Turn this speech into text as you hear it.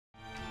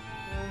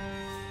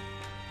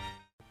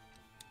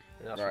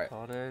That's Right.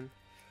 recording.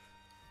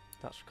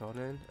 That's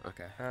recording.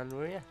 Okay. And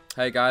we're here.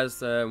 Hey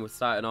guys, we're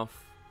starting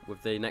off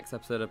with the next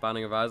episode of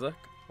Banning of Isaac.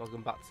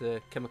 Welcome back to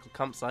Chemical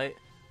Campsite.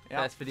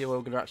 Yeah. First video we're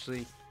going to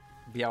actually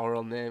be our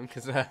own name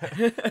because first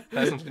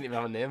one didn't even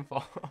have a name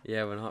for.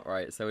 Yeah, we're not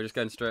right, so we're just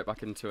going straight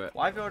back into it.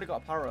 Why have you already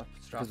got a power up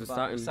strap? Because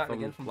we're starting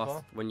again from from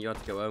last when you had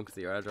to go home because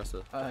of your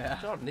hairdresser. Oh yeah.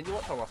 Jordan, didn't you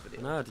watch our last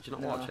video? No, did you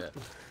not No. watch it?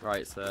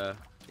 Right, so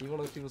Are you one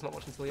of those people who's not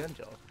watching till the end,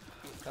 Jordan?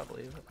 Can't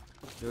believe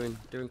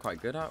doing quite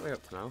good, aren't we?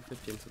 Up to now,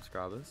 15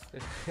 subscribers.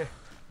 it.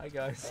 Hi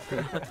guys.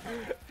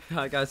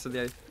 Hi guys, so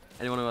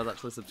anyone who has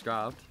actually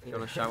subscribed, if you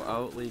want to shout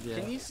out, leave your.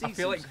 Can you see? I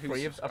feel like who's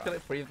three of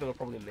subscribed? them are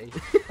probably me.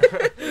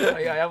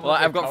 Well,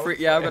 I've got three.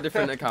 Yeah, I've got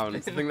different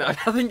accounts.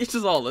 I think it's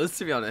just all us,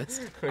 to be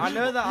honest. I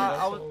know that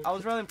I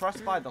was really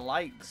impressed by the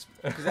likes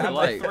because it had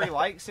like 3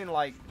 likes in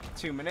like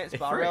 2 minutes,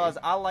 but I Three? realised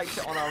I liked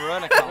it on our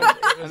own account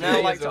and then I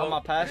me liked as it on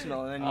well. my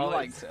personal and then you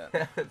liked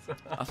it.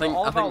 I think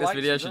all of our this likes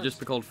video are should us. just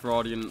be called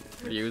fraudulent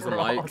views and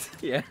Fraud. likes.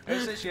 Yeah.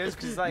 It's actually is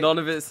because like None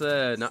of it's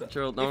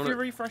natural. if you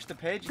refresh the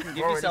page, you can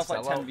give Already yourself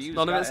like 10 sellouts. views.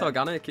 None of it's right?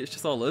 organic. It's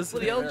just all us.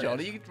 Bloody hell, John,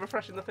 are you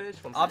refreshing the page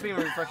once? I've been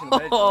refreshing the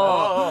page.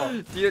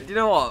 Oh, do you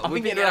know what? I'm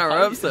We've been thinking getting our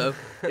our hopes up.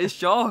 It's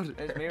George.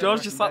 It's me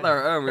George just refreshing sat the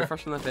there at home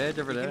refreshing the page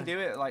every You can day. do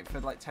it like for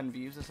like 10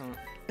 views or something.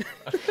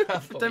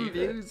 10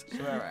 views.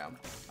 Swear I am.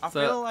 I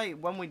So- feel like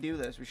when we do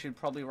this, we should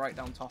probably write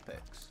down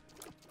topics.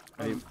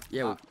 I mean,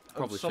 yeah, we of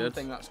probably should.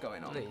 something that's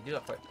going on. No, you do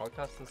that for like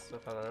podcasts and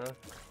stuff, I don't know.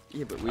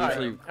 Yeah, but we Alright,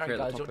 usually alright, create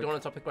guys, the do topic. you want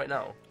a topic right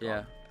now?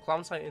 Yeah.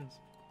 Clown sightings.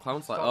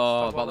 Clown's like, Stop-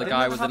 oh, stop about the Didn't guy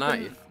Didn't with that the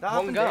happen- knife. That One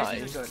happened guy?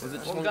 ages ago, Was it didn't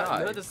just One one guy. guy?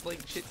 No, there's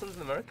like shit tons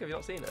in America. Have you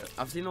not seen it?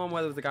 I've seen the one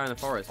where there was a guy in the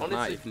forest with a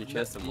knife and he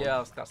chased someone.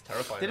 Yeah, that's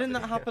terrifying. Didn't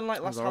that happen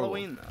like last horrible.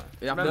 Halloween though?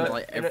 It happened No,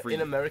 like in, every.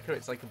 in America,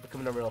 it's like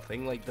becoming a real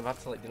thing. Like they've had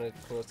to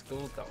like close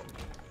schools down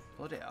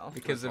Bloody hell.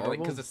 because That's of like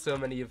horrible. there's so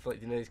many of like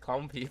these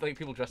clown people, like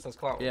people dressed as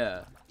clowns.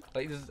 Yeah.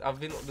 Like there's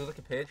like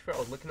a page for it. I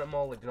was looking at them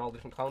all, like all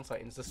different clown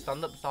sightings. They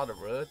stand up beside the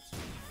roads,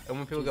 and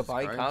when people Jesus go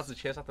buying Christ. cars, they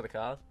chase after the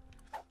cars.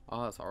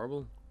 Oh, that's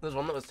horrible. There's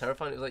one that was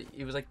terrifying.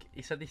 It was like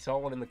he said he saw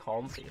one in the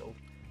cornfield,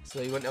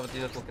 so he went over to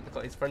look at the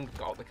car. His friend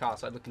got out the car,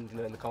 started looking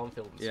in the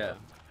cornfield. And Yeah. stuff.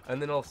 And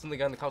then all of a sudden the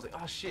guy in the car was like,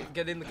 "Oh shit,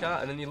 get in the car!"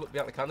 And then you look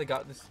behind the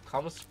car, and this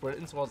clown was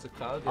sprinting towards the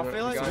car. I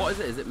feel like- So what is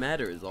it? Is it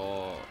murderers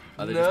or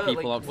are they No, just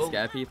people like, out to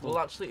scare people? Well,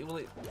 actually,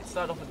 it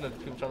started off as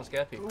people trying to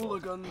scare people.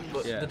 Hooligans.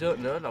 But Yeah. they don't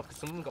know now because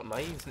some of them got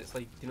knives and it's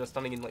like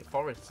standing in like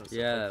forests and stuff.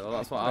 Yeah, like, well,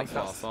 that's what I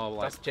thought. I saw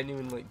like that's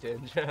genuine like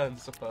danger and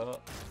stuff like that.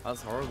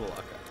 that's horrible.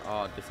 Like, oh,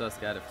 I'd be so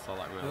scared if I saw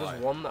that in There real was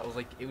life. one that was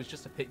like it was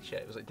just a picture.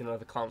 It was like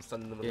the clown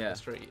standing in the middle Yeah. of the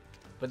street.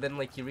 But then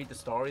like you read the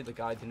story, the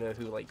guy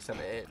who like sent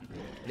it in,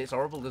 and it's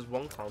horrible. There's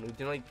one clown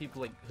who like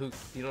people like who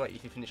like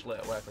if you finish late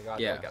at work, like I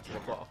do, Yeah. like at 10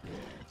 o'clock,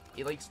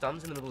 he like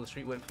stands in the middle of the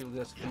street waiting for people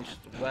to finish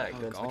work, Oh,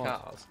 going to the God.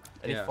 cars,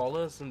 and Yeah. he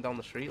follows them down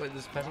the street. Like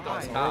this person got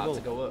his Right. car Horrible.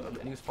 to go home,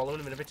 and he was following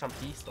him, and every time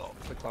he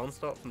stopped, the clown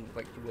stopped and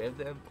like waved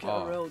at him. Get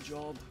Oh. a real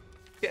job.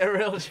 Get a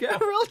real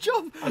Get a real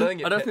job. I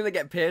don't think they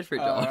get paid for it,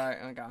 Oh, John. right,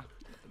 okay.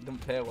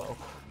 Don't pay well.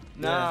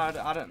 No,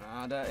 Yeah. I don't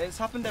know. It's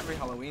happened every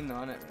Halloween though,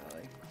 isn't it really?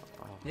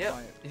 Yeah,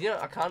 Like- yeah,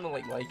 I kind of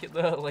like it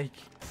though. Like,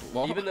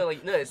 What? even though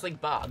like no, it's like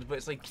bad, but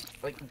it's like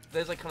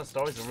there's like kind of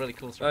stories that are really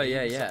cool. To Oh read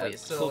yeah, and yeah. stuff, like,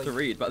 It's so, cool like, to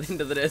read, but at the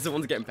end of the day,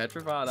 someone's getting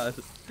petrified.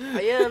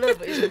 Yeah, no,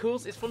 but it's cool.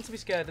 It's fun to be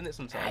scared, isn't it?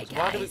 Sometimes. Hey,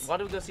 Why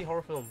do we go see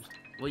horror films?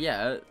 Well,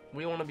 yeah.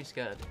 We want to be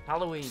scared.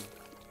 Halloween.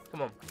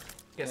 Come on,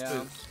 get Yeah.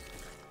 spooked.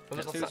 When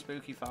was, Too last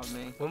spooky for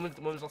me. when was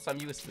the last time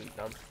you were spooked,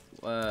 Dan?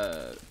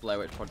 Blair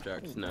Witch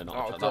Project. No, not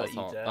Oh, that. don't Was you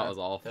awful. dare. That was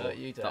awful. Don't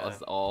you That dare.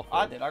 was awful.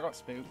 I did. I got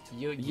spooked.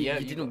 You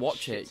didn't got watch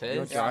shit it. You taste.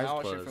 had Yeah, your I eyes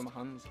watched it closed. through my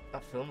hands.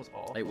 That film was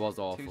awful. It was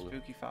Too awful.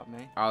 spooky for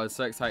me. I was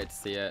so excited to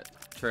see it.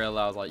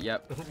 Trailer, I was like,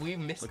 yep. We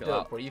missed Look at the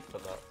that. brief for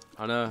that.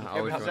 I know. I Yeah,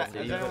 always but Has, want to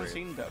has see anyone it.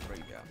 seen Dirt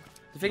Freak yet?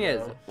 The thing is,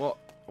 No.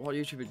 what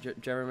YouTuber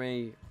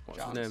Jeremy? What's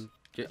Jans. his name? Oh,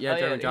 yeah, yeah,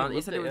 Jeremy he John. He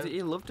loved said it, yeah.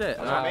 he loved it. That's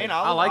what I mean,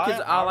 I like his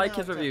I like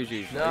his really liked reviews it.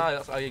 usually.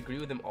 No, I agree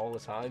with him all the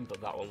time,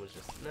 but that one was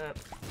just nah.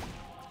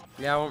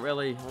 Yeah, I won't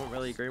really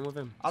agreeing with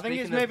him. I think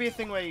it's Speaking of- maybe a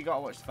thing where you gotta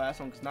watch the first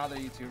one because now that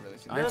you two really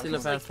seen I have seen the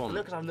because, first like, one.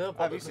 No, because I've no Have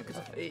you problem. seen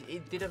Because the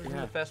it did everything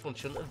Yeah. the first one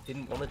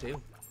didn't want to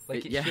do.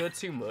 Like it Yeah. showed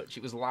too much.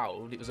 It was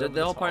loud. It was The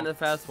over whole the point top. of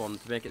the first one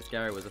to make it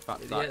scary was the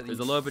fact that Yeah, it was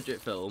a these- low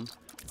budget film,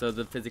 so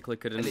they physically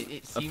couldn't and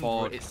it seemed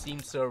afford. it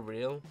seemed so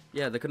real.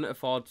 Yeah, they couldn't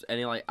afford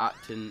any like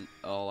acting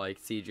or like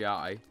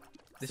CGI,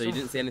 This so you one-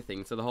 didn't see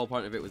anything. So the whole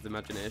point of it was the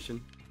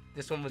imagination.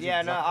 This one was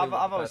Yeah, exactly no,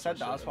 what I've the always first said one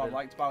that. That's should what I have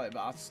liked about it, but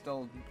I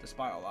still,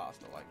 despite all that, I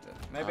still liked it.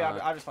 Maybe Uh,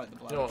 I just like the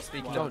blood. you know what,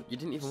 speaking Well, John, you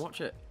didn't even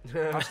watch it.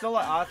 been. I still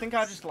like. I think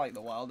I just like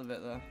the world of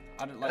it though.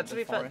 I didn't like to the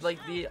be fair, forest.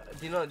 like the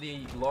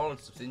lore and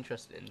stuff's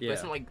interesting. But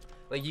it's Yeah. not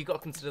like you got to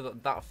consider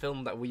that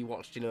film that we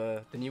watched,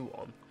 the new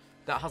one.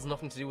 That has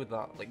nothing to do with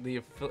that. Like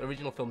the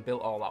original film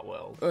built all that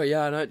world. Oh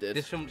yeah, I know it did.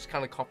 This film just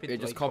kind of copied. It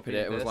just like, copied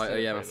it. It was and like, oh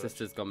pasted yeah, my pretty much.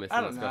 sister's gone missing.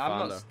 I Let's don't go know.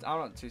 find her. I'm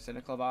not too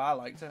cynical about it. I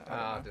liked it. I I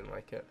don't know. didn't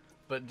like it.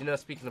 But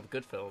speaking of a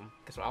good film,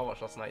 guess what I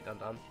watched last night, Dan?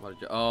 What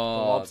did you?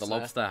 Oh, the Lobster.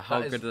 lobster. How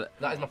That is- good is it?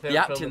 That is my The favorite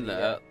film acting of the there,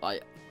 year.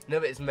 like, No,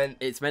 but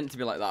it's meant to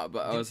be like that,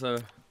 but You- also,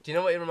 Do you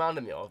know what it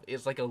reminded me of?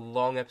 It's like a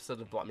long episode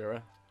of Black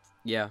Mirror.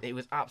 yeah. It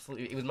was my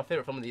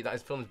favorite film of the year.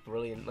 That film is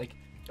brilliant. Like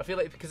I feel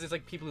like because there's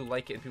like people who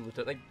like it and people who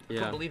don't. Like, I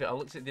can't believe it. I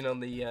looked at on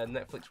the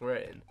Netflix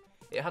rating.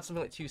 It had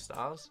something like 2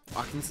 stars.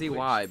 I can see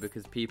why,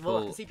 because people.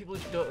 Well, I can see people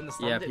who don't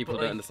understand it. Yeah, people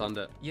don't understand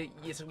it. Yeah,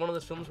 it's one of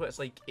those films where it's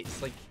like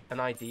an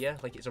idea,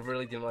 like it's a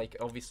really like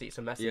obviously it's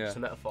a message, it's a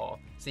metaphor.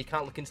 So you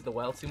can't look into the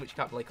world too much. You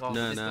can't be like, oh,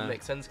 this doesn't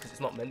make sense because it's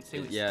not meant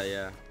to.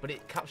 Yeah. But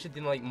it captured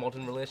in like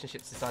modern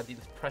relationships, this idea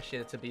of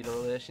pressure to be in a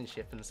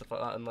relationship and stuff like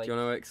that. And like, do you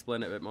want to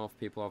explain it a bit more for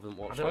people who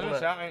haven't watched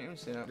I haven't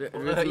seen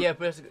it. Yeah,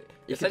 basically.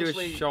 You can do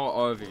a short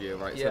overview,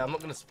 right? Yeah, I'm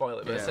not gonna spoil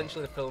it, but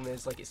essentially the film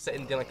is like it's set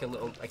in like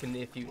a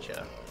near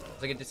future.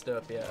 It's like a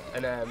dystopia,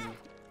 and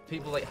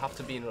people like have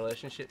to be in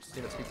relationships,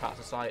 to be part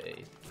of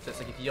society. So it's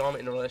like if you're not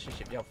in a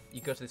relationship,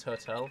 you go to this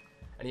hotel,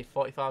 and you have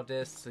 45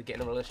 days to get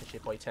in a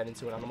relationship, or you turn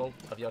into an animal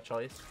of your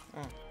choice.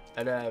 Oh.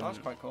 And that's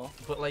quite cool.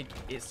 But like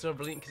it's so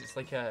brilliant because it's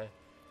like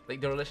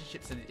the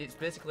relationships. It's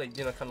basically like,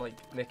 kind of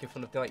like making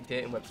fun of like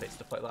dating websites,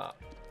 stuff like that.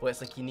 Where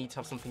it's like you need to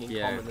have something in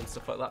common and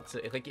stuff like that.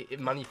 To, like it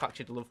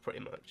manufactured love pretty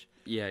much.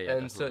 Yeah. And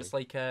definitely. so it's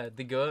like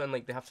they go and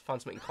like they have to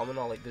find something in common,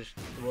 or like they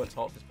won't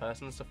talk to this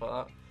person and stuff like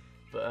that.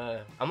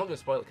 But I'm not gonna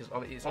spoil it because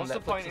it's on Netflix. What's the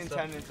point in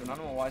turning into an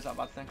animal? Why is that a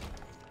bad thing?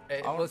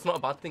 Well, it's not a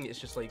bad thing. It's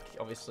just like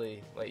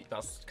obviously like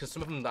that's because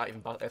some of them aren't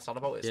even sad about it.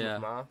 Some of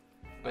them are.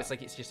 But it's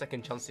like it's your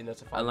second chance, to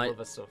find love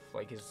and stuff.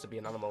 Like is to be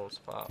an animal and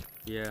stuff like that.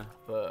 Yeah.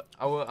 But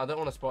I don't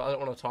want to spoil. I don't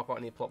want to talk about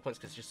any plot points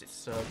because it's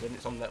so good.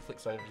 It's on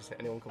Netflix, so just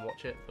anyone can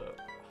watch it. But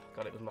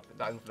God, it was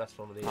that was the best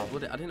film of the year.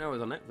 I didn't know it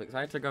was on Netflix.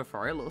 I had to go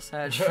for a real little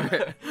search for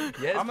it.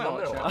 Yeah, it's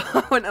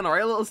I went on a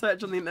real little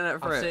search on the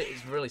internet for it.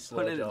 It's really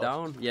slow. Putting it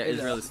down. Yeah,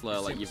 it's really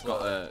slow. Like you've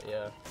got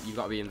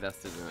to be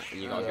invested in it,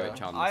 and you got to give it a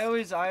chance. I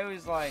always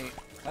like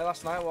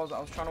last night I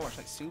was trying to watch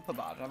like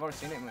Superbad. I've already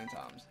seen it a million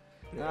times.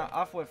 Yeah.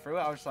 Halfway through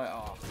it, I was just like,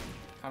 oh,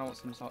 kind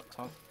of want some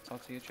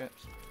tortilla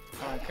chips.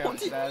 Kind of came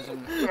upstairs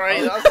and.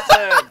 Right,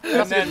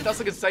 that's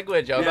a good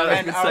segue, Joe.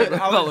 Yeah, that's a good segue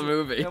about the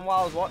movie. And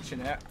while I was watching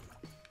it.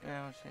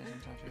 Yeah, I was seeing some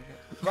tortilla chips.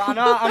 But I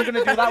know I'm gonna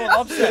do that with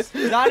lobster.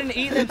 Because I didn't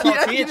eat them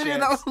tortilla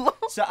chips.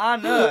 So I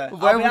know.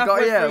 Where we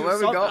got? Yeah, where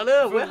we got? I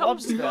know. We're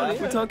lobster.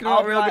 We're talking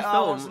about real good I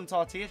film. want some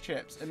tortilla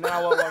chips, and then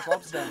I won't watch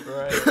lobster.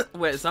 Right.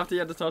 Wait, so after you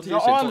had the tortilla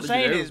chips, all what I'm did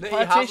saying you is do?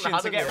 petition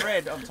to get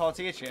rid of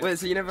tortilla chips. Wait,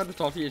 so you never had the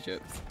tortilla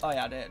chips? Oh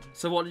yeah, I did.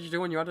 So what did you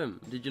do when you had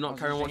them? Did you not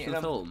carry on watching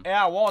the film?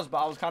 Yeah, I was, but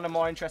I was kind of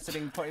more interested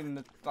in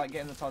putting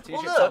getting the tortilla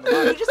chips. Well,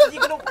 no, you just said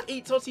you're gonna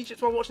eat tortilla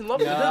chips while watching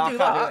lobster. Yeah, Don't do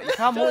that. You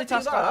can't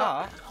multitask like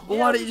that. Well,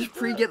 why don't you just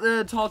pre-get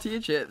the tortilla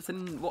chips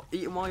and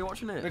eat them while you're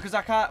watching it? Because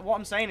I can't. What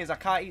I'm saying is I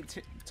can't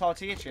eat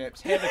tortilla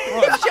chips. Hear the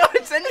crunch.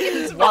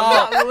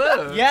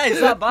 Yeah, it's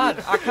that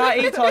bad. I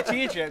can't eat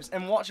tortilla chips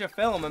and watch a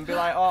film and be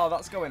like, oh,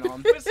 that's going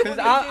on. Because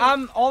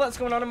I'm all that's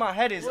going on in my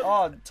head is,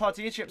 oh,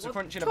 tortilla chips are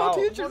crunching about.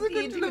 What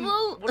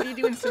do you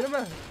do in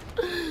cinema?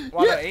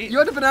 Why don't I eat? You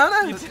had a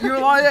banana. You were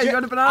like, you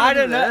had a banana. I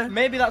don't know.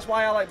 Maybe that's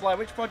why I like Blair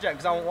Witch Project,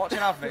 because I wasn't watching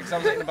half of it because I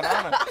was eating a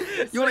banana.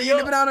 You want to eat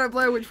a banana at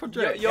Blair Witch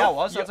Project? Yeah, I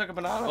was. I took a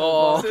banana.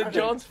 Oh. So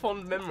John's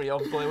fond memory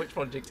of Blair Witch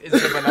Project is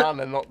the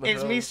banana, not the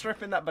It's me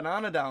stripping that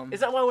banana down. Is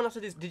that why when I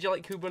said this, did you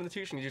like Kubo and the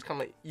Two Strings? You just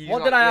kind of like.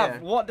 What did I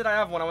have? What did I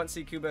have when I went to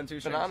see Kubo and Two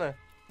Strings? Banana.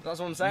 That's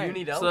what I'm saying. You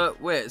need help. So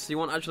wait, so you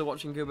weren't actually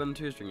watching Kubo and the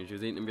Two Strings? You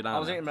was eating banana. I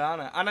was eating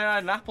banana, and I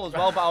had an apple as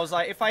well. But I was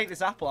like, if I eat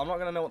this apple, I'm not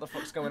gonna know what the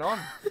fuck's going on.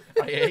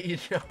 I hate you,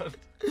 John.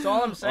 So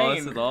all I'm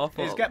saying this is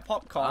awful. is get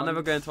popcorn. I'm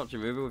never going to watch a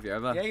movie with you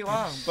ever. Yeah, you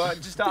are.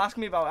 But just don't ask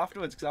me about it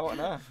afterwards, because I want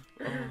to know.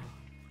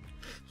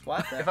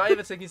 If I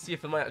ever take you to see a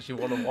film I actually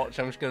want to watch,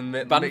 I'm just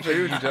gonna make sure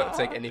you don't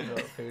take any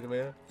food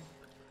away.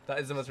 That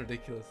is the most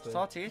ridiculous thing.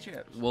 Tortilla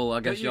chips. Well, I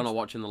guess you're not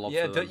watching the lobster.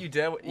 Yeah, don't you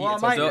dare eat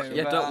well, I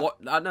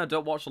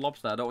don't watch the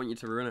lobster. I don't want you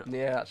to ruin it.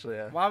 Yeah, actually,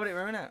 yeah. Why would it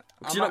ruin it?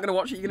 Because you're not gonna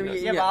watch it. You're gonna be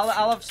eating it. Yeah, but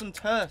I'll have some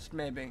toast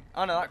maybe.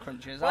 Oh no, that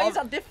crunches. Why is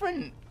that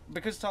different?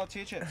 Because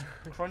tortilla chips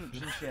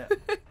crunch and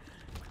shit.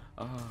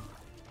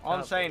 All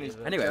I'm saying is.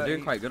 Anyway, we're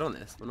doing quite good on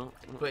this. We're not.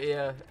 But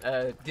yeah,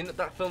 do you know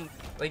that film?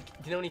 Like,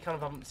 do you know when you kind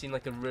of haven't seen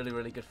like a really,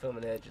 really good film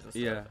in ages and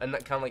stuff? Yeah. And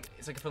that kind of like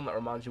it's like a film that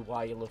reminds you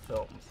why you love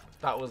films.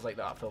 That was like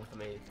that film for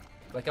me.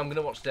 Like I'm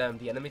gonna watch The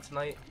Enemy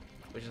tonight,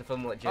 which is a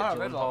film with, like Jake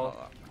Gyllenhaal.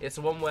 It's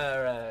the one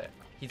where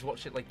he's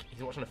watching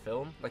a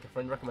film, like a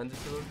friend recommended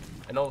to him,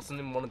 and all of a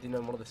sudden one of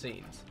the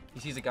scenes,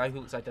 he sees a guy who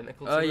looks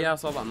identical to him. Oh yeah, I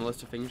saw that on the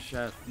list of things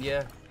shared.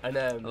 Yeah, and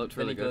it looked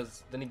really good.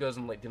 Then he goes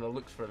and like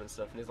looks for him and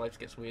stuff, and his life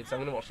gets weird. So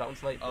I'm gonna watch that one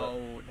tonight.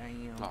 Oh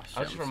damn! Oh, shit, I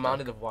was just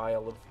reminded of why I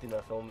love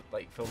films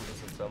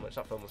so much.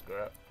 That film was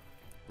great.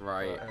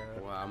 Right.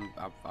 Well,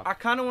 I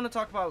kind of want to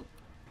talk about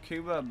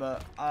Cuba,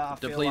 but I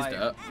feel like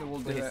we'll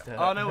do it.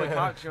 Oh no, we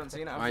can't, because you haven't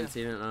seen it. I ain't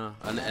seen it, no.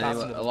 And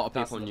a lot of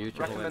people on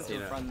YouTube haven't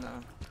seen it.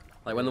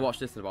 Like when they watch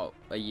this in about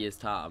a year's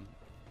time.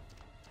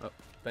 But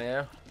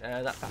yeah,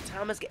 that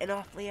timer's getting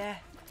awfully, yeah.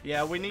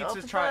 Yeah, we need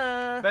to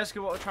try.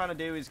 Basically, what we're trying to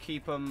do is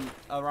keep them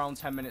around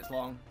 10 minutes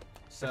long.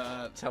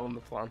 So tell them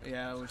the plan.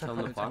 Yeah, we'll tell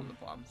them the plan.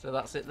 So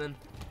that's it then.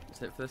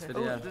 That's it for this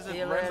video. There's a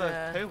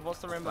rainbow poo. What's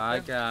the rainbow poo? Bye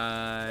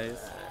guys.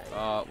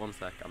 Oh, 1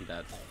 sec, I'm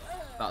dead.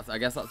 I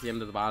guess that's the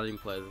end of the Barding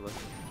players list.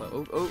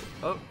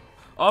 Oh,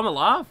 I'm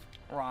alive.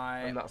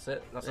 Right. And that's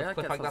it. That's a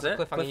cliffhanger.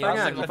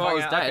 Cliffhanger. You thought I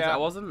was dead. I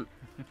wasn't.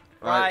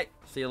 Right.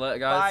 See you later,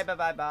 guys.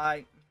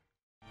 Bye.